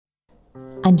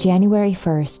On January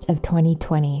 1st of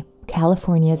 2020,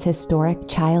 California's historic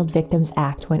Child Victims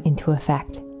Act went into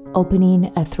effect, opening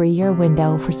a 3-year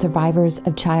window for survivors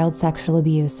of child sexual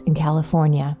abuse in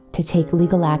California to take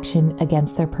legal action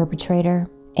against their perpetrator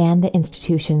and the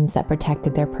institutions that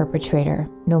protected their perpetrator,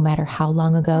 no matter how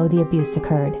long ago the abuse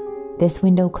occurred. This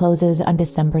window closes on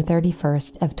December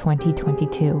 31st of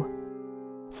 2022.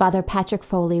 Father Patrick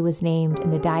Foley was named in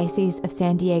the Diocese of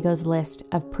San Diego's list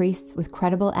of priests with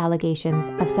credible allegations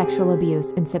of sexual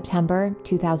abuse in September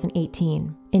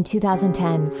 2018. In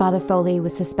 2010, Father Foley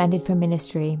was suspended from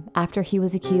ministry after he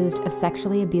was accused of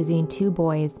sexually abusing 2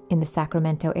 boys in the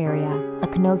Sacramento area. A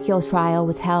canonical trial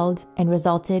was held and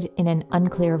resulted in an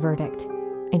unclear verdict.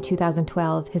 In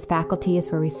 2012, his faculties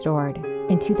were restored.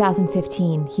 In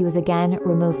 2015, he was again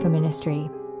removed from ministry.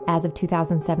 As of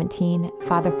 2017,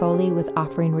 Father Foley was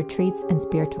offering retreats and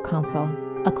spiritual counsel.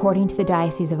 According to the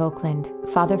Diocese of Oakland,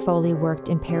 Father Foley worked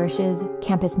in parishes,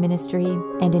 campus ministry,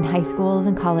 and in high schools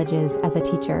and colleges as a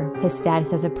teacher. His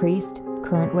status as a priest,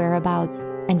 current whereabouts,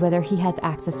 and whether he has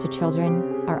access to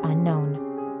children are unknown.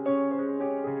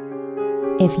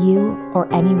 If you or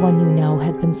anyone you know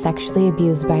has been sexually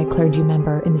abused by a clergy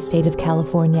member in the state of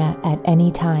California at any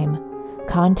time,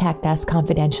 contact us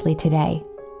confidentially today.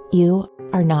 You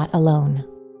are not alone.